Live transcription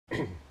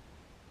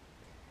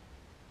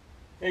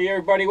Hey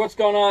everybody, what's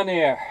going on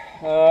there?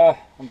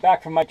 I'm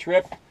back from my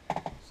trip,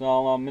 so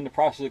I'm in the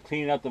process of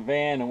cleaning out the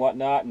van and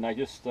whatnot, and I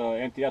just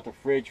emptied out the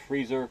fridge,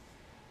 freezer,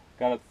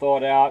 got it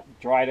thawed out,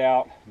 dried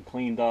out, and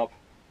cleaned up,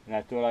 and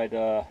I thought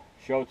I'd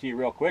show it to you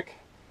real quick.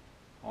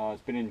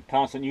 It's been in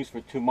constant use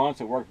for 2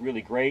 months. It worked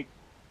really great.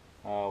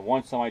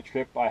 Once on my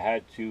trip I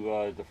had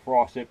to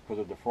defrost it because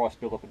of the frost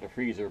buildup in the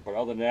freezer, but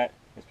other than that,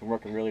 it's been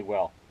working really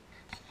well.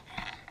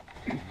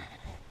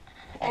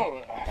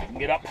 Oh, I can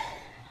get up.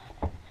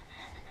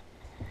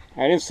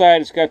 Alright,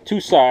 inside it's got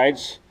two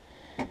sides,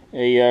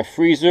 a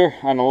freezer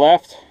on the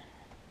left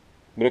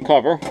with a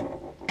cover,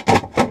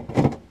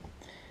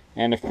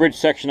 and a fridge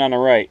section on the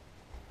right.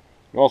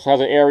 It also has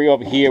an area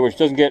over here which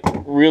doesn't get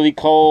really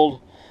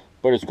cold,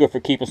 but it's good for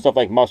keeping stuff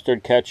like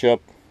mustard,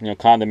 ketchup,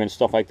 condiments,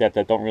 stuff like that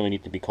that don't really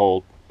need to be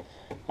cold.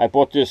 I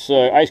bought this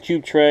ice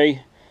cube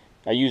tray.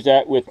 I use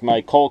that with my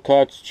cold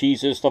cuts,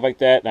 cheeses, stuff like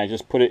that, and I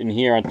just put it in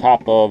here on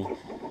top of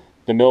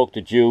the milk,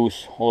 the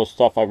juice, all the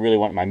stuff I really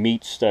want, my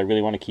meats that I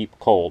really want to keep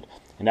cold.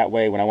 And that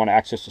way, when I want to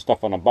access the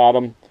stuff on the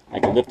bottom, I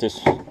can lift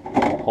this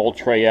whole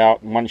tray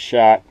out in one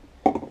shot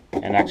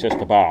and access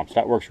the bottom. So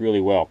that works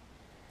really well.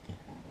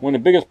 One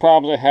of the biggest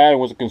problems I had and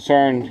was a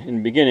concern in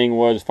the beginning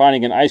was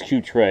finding an ice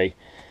cube tray.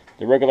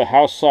 The regular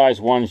house size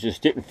ones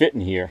just didn't fit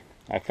in here.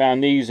 I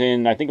found these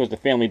in, I think it was the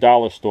Family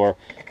Dollar store,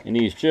 and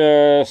these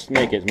just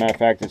make it. As a matter of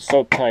fact, it's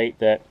so tight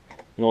that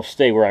it'll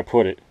stay where I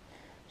put it.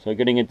 So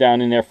getting it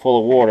down in there full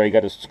of water, you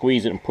got to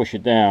squeeze it and push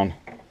it down.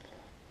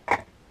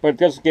 But it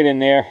does get in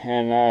there,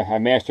 and I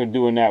mastered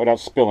doing that without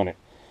spilling it.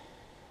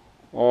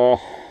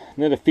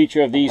 Another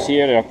feature of these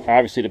here, they're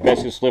obviously the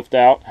baskets lift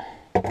out.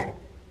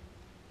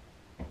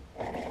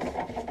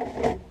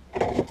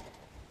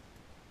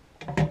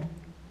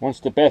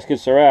 Once the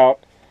baskets are out,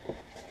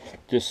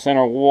 this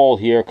center wall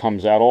here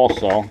comes out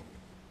also.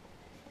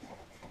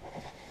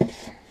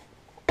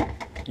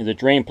 There's a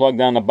drain plug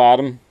down the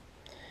bottom.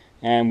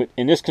 And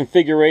in this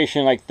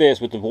configuration like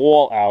this, with the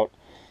wall out,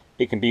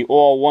 it can be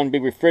all one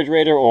big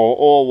refrigerator or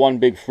all one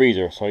big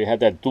freezer. So you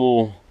have that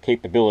dual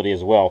capability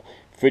as well.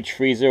 Fridge,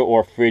 freezer,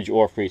 or fridge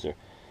or freezer.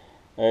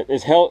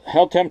 It's held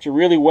temperature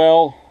really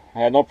well. I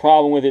had no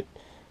problem with it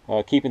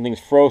keeping things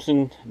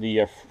frozen.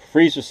 The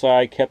freezer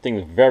side kept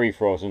things very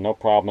frozen, no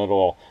problem at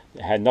all.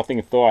 It had nothing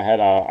to thaw. I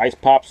had ice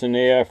pops in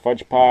there,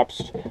 fudge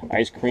pops,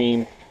 ice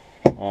cream,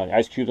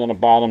 ice cubes on the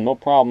bottom, no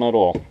problem at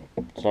all.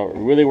 So it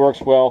really works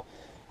well.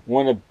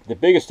 One of the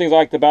biggest things I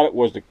liked about it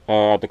was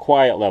the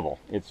quiet level.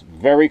 It's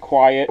very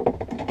quiet.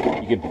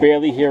 You can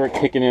barely hear it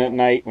kicking in at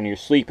night when you're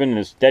sleeping, and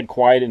it's dead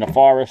quiet in the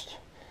forest.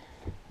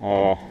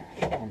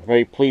 I'm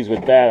very pleased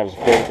with that. I was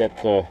afraid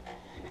that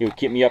it would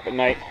keep me up at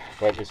night,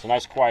 but it's a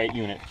nice quiet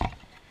unit.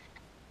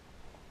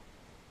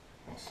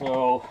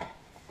 So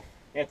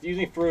after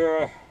using it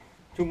for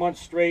 2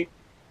 months straight,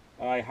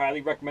 I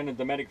highly recommend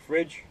the Dometic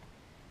Fridge.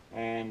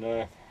 And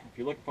if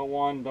you're looking for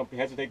one, don't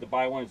hesitate to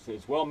buy one.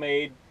 It's well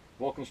made,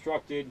 well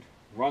constructed,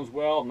 runs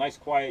well, nice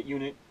quiet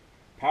unit.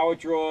 Power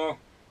draw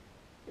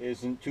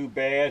isn't too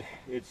bad.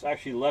 It's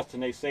actually less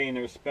than they say in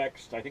their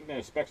specs. I think in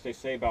their specs they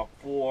say about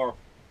 4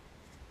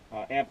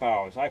 amp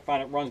hours. I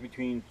find it runs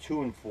between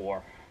 2 and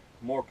 4,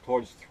 more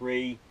towards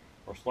 3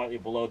 or slightly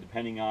below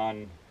depending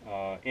on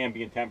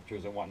ambient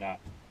temperatures and whatnot.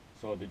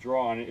 So the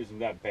draw on it isn't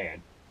that bad.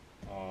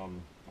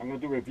 I'm going to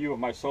do a review of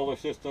my solar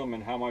system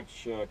and how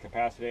much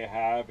capacity I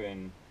have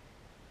and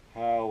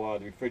how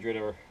the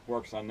refrigerator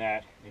works on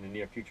that in the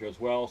near future as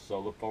well, so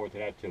look forward to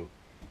that too.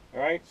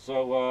 Alright,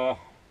 so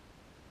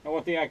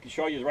one thing I can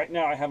show you is right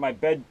now I have my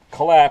bed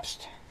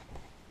collapsed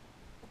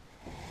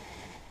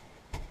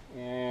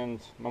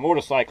and my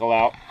motorcycle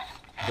out,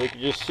 so you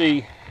can just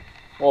see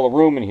all the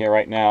room in here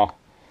right now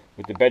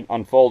with the bed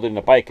unfolded and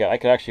the bike out. I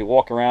could actually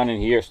walk around in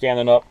here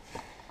standing up,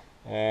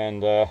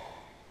 and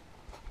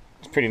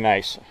it's pretty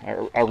nice.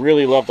 I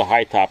really love the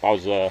high top. I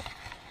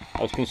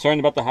was concerned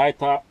about the high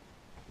top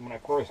when I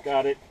first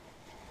got it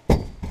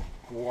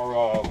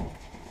for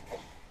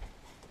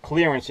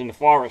clearance in the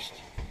forest,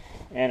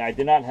 and I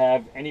did not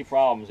have any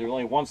problems. There was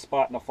only one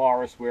spot in the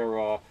forest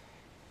where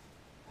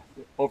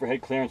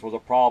overhead clearance was a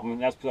problem,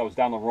 and that's because I was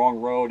down the wrong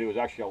road. It was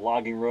actually a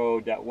logging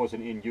road that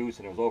wasn't in use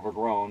and it was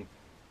overgrown,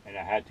 and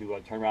I had to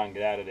turn around and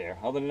get out of there.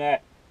 Other than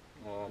that,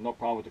 no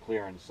problem with the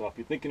clearance. So if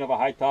you're thinking of a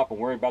high top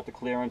and worried about the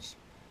clearance,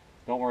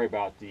 don't worry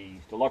about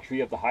it. The luxury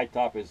of the high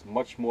top is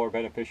much more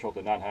beneficial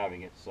than not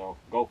having it, so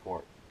go for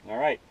it.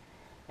 Alright,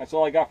 that's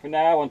all I got for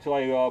now until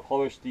I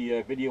publish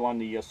the video on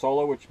the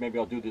solar, which maybe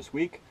I'll do this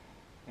week,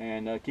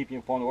 and keep you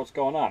informed of what's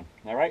going on.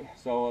 Alright,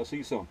 so see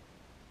you soon.